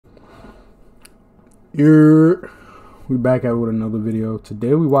We back at it with another video.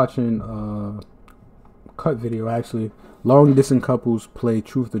 Today we watching cut video actually. Long distance couples play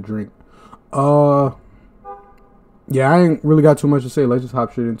truth or drink. Yeah, I ain't really got too much to say. Let's just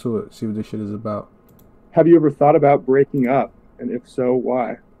hop straight into it. See what this shit is about. Have you ever thought about breaking up? And if so,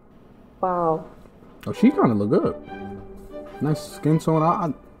 why? Wow. Oh, she kind of look good. Nice skin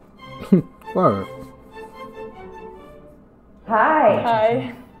tone. Word. Hi.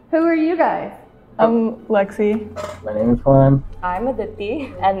 Hi. Who are you guys? I'm Lexi. My name is Juan. I'm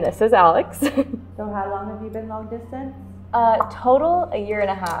Aditi, and this is Alex. So how long have you been long distance? Total, a year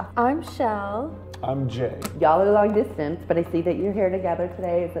and a half. I'm Shell. I'm Jay. Y'all are long distance, but I see that you're here together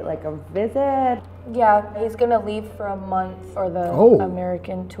today. Is it like a visit? Yeah, he's gonna leave for a month for the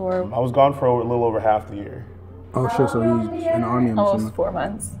American tour. I was gone for a little over half the year. Oh shit, so he's in the army. Almost 4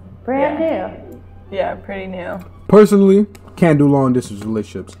 months. Brand new. Yeah, pretty new. Personally, can't do long distance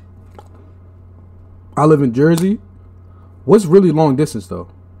relationships. I live in Jersey. What's really long distance though?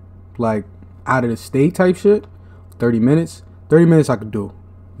 Like out of the state type shit? 30 minutes? 30 minutes I could do.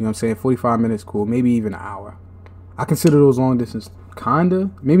 You know what I'm saying? 45 minutes, cool. Maybe even an hour. I consider those long distance kinda.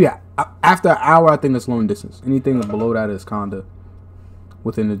 Maybe after an hour I think that's long distance. Anything below that is kinda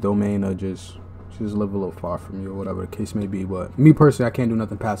within the domain of just live a little far from you or whatever the case may be. But me personally, I can't do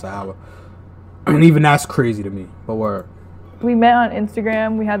nothing past an hour. And even that's crazy to me. But word. We met on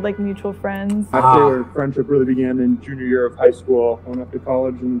Instagram. We had like mutual friends. Our friendship really began in junior year of high school. I went off to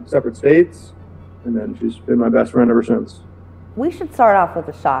college in separate states, and then she's been my best friend ever since. We should start off with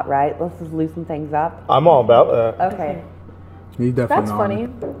a shot, right? Let's just loosen things up. I'm all about that. Okay. He's definitely That's funny.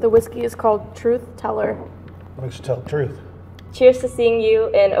 The whiskey is called Truth Teller. We should tell the truth. Cheers to seeing you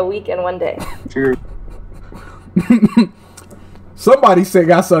in a week and 1 day. Cheers. Somebody said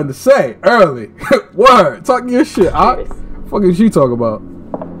got something to say early. Word. Talk your shit. Fuck is she talk about?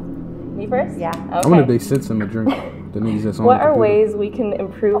 Me first? Yeah. Okay. I wonder if they sent some a drink. The niggas that's on What the are computer. ways we can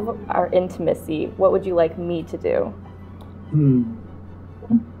improve our intimacy? What would you like me to do?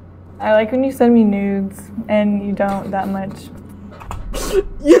 I like when you send me nudes and you don't that much.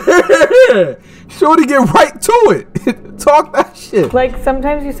 Yeah! Shorty get right to it. Talk that shit. Like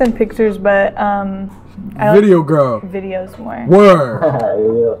sometimes you send pictures, but I Video like girl. videos more. Word.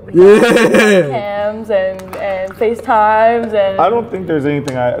 Yeah. Cams and FaceTimes and... I don't think there's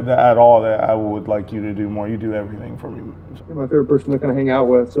anything at all that I would like you to do more. You do everything for me. You're my favorite person to kind of hang out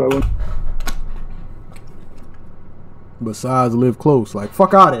with, so I went. Besides live close. Like,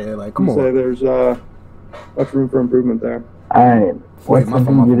 fuck out of here. Like, come Say on. there's much room for improvement there. Alright, what's my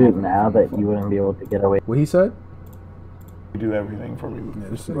something fault. you do now that you wouldn't be able to get away with? What he said? You do everything for me. Yeah,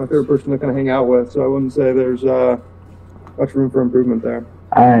 this You're my favorite person to kind of hang out with, so I wouldn't say there's much room for improvement there.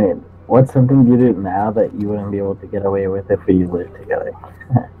 Alright, what's something you do now that you wouldn't be able to get away with if we lived together?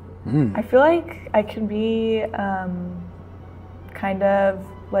 I feel like I could be kind of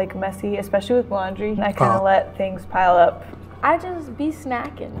like messy, especially with laundry. I kind of let things pile up. I just be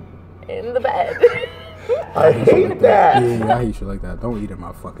snacking in the bed. I hate that. Yeah, I hate shit like that. Don't eat in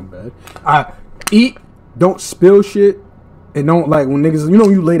my fucking bed. I eat, don't spill shit, and don't like when niggas, you know,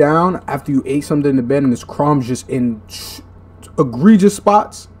 you lay down after you ate something in the bed and there's crumbs just in egregious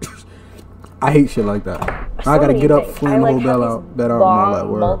spots. I hate shit like that. I gotta get up, fling the whole bed out, and all that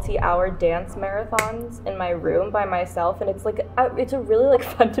word. Multi-hour dance marathons in my room by myself, and it's like it's a really like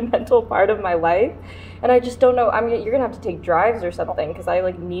fundamental part of my life, and I just don't know. I mean, you're gonna have to take drives or something because I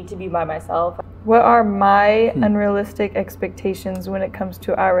like need to be by myself. What are my unrealistic expectations when it comes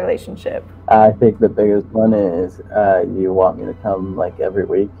to our relationship? I think the biggest one is you want me to come like every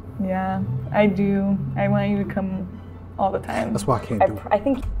week. Yeah, I do. I want you to come all the time. That's why I can't do. I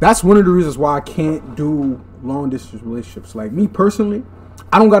think That's one of the reasons why I can't do long distance relationships. Like me personally,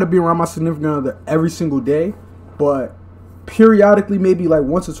 I don't gotta be around my significant other every single day, but periodically, maybe like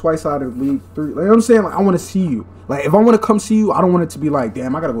once or twice out of the week, 3. Like, you know what I'm saying? Like I want to see you. Like if I want to come see you, I don't want it to be like,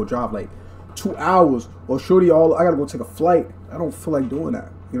 damn, I gotta go drive like 2 hours or shorty I gotta go take a flight. I don't feel like doing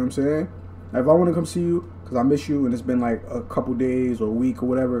that. You know what I'm saying? Like, if I want to come see you because I miss you and it's been like a couple days or a week or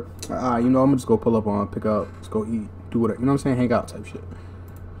whatever, you know, I'm gonna just go pull up on, pick up, let's go eat, do whatever. You know what I'm saying? Hang out type shit.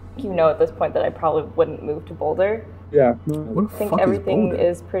 you know at this point that I probably wouldn't move to Boulder. Yeah. What the I think fuck everything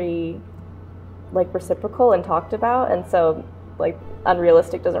is pretty like reciprocal and talked about, and so like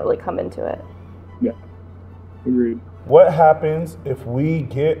unrealistic doesn't really come into it. Yeah. Agreed. What happens if we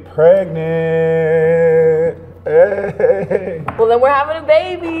get pregnant? Hey. Well, then we're having a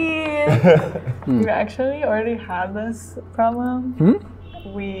baby. We actually already had this problem.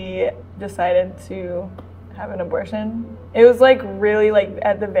 We decided to have an abortion. It was like really like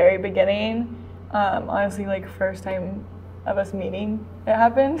at the very beginning. Honestly, like first time of us meeting, it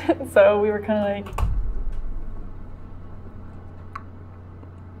happened. So we were kind of like,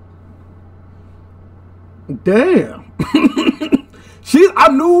 Damn. I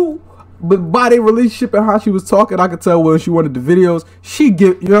knew, but by their relationship and how she was talking, I could tell when she wanted the videos. She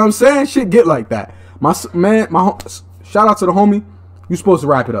get, you know what I'm saying? She get like that. Shout out to the homie. You supposed to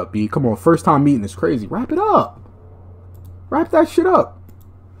wrap it up, B. Come on, first time meeting is crazy. Wrap it up. Wrap that shit up.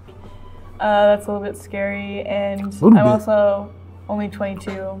 That's a little bit scary, and I'm also only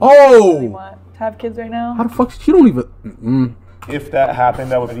 22. Oh! I don't really want to have kids right now. How the fuck? She don't even. If that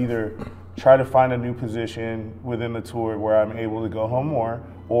happened, I would either try to find a new position within the tour where I'm able to go home more,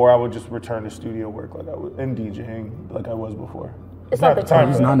 or I would just return to studio work like I was in DJing like I was before. It's not the time.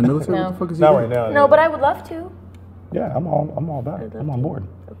 He's not in the military. No. What the fuck is he Not doing? right now. No, but I would love to. Yeah, I'm all about it. I'm on board.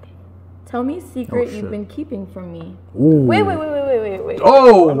 Okay. Tell me a secret shit. you've been keeping from me. Ooh. Wait.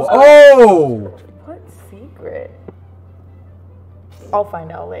 Oh! What secret? I'll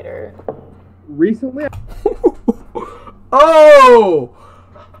find out later. Recently, Oh!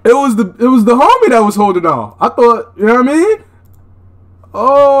 It was the homie that was holding on. I thought, you know what I mean?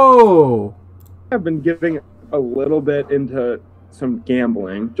 Oh! I've been getting a little bit into some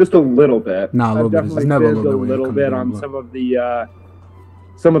gambling, just a little bit. Nah, a little I've bit. definitely It's never a fizzed little bit when it comes to on gambling.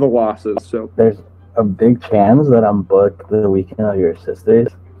 some of the losses. So There's a big chance that I'm booked the weekend of your sister's,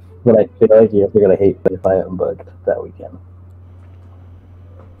 but I feel like you're gonna hate me if I am booked that weekend.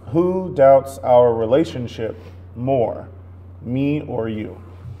 Who doubts our relationship more, me or you?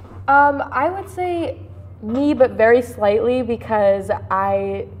 I would say me, but very slightly, because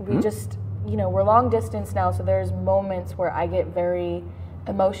we just, we're long distance now, so there's moments where I get very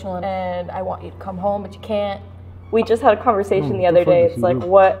emotional and I want you to come home, but you can't. We just had a conversation the other day. It's like,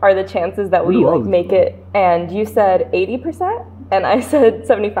 what are the chances that we make it? And you said 80%, and I said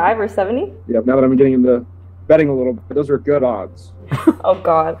 75 or 70. yeah, now that I'm getting into betting a little bit, those are good odds. Oh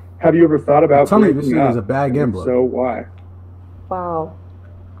God. Have you ever thought about Tell me this breaking nigga up? is a bad gambler. So why? Wow.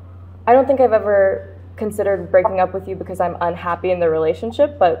 I don't think I've ever considered breaking up with you because I'm unhappy in the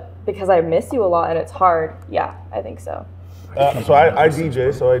relationship, but because I miss you a lot and it's hard. Yeah, I think so. So I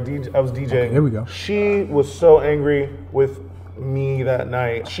DJ. So I was DJing. Here we go. She was so angry with me that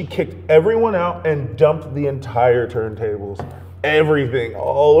night. She kicked everyone out and dumped the entire turntables, everything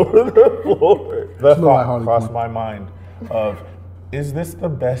all over the floor. The thought crossed my mind of, is this the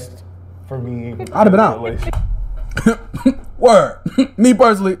best for me? I'd have been out. Word. Me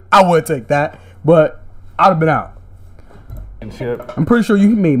personally, I would take that, but I'd have been out. I'm pretty sure you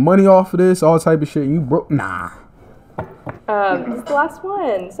made money off of this, all type of shit. You broke. Nah. This is the last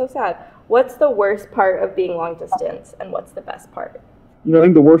one. So sad. What's the worst part of being long distance, and what's the best part? I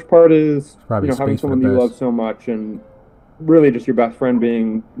think the worst part is Probably having space for someone the you best. love so much, and really just your best friend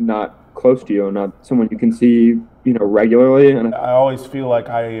being not close to you, and not someone you can see regularly. And I always feel like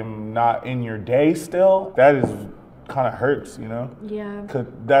I am not in your day still. That is kind of hurts, Yeah. Cause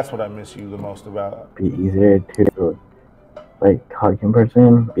that's what I miss you the most about. Be easier to talk in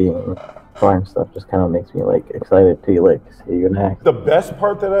person, being foreign stuff just kind of makes me excited to see you next. The best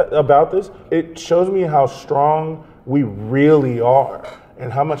part about this, it shows me how strong we really are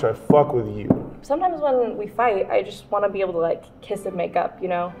and how much I fuck with you. Sometimes when we fight, I just want to be able to kiss and make up,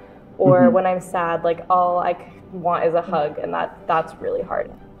 or when I'm sad, all I want is a hug, and that's really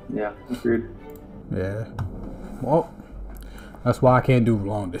hard. yeah, agreed. Yeah. Well, that's why I can't do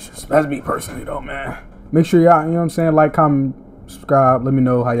long distance. That's me personally, though, man. Make sure y'all, you know what I'm saying, like, comment, subscribe. Let me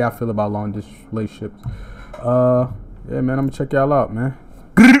know how y'all feel about long distance relationships. Yeah, man, I'm gonna check y'all out, man.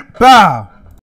 Bow.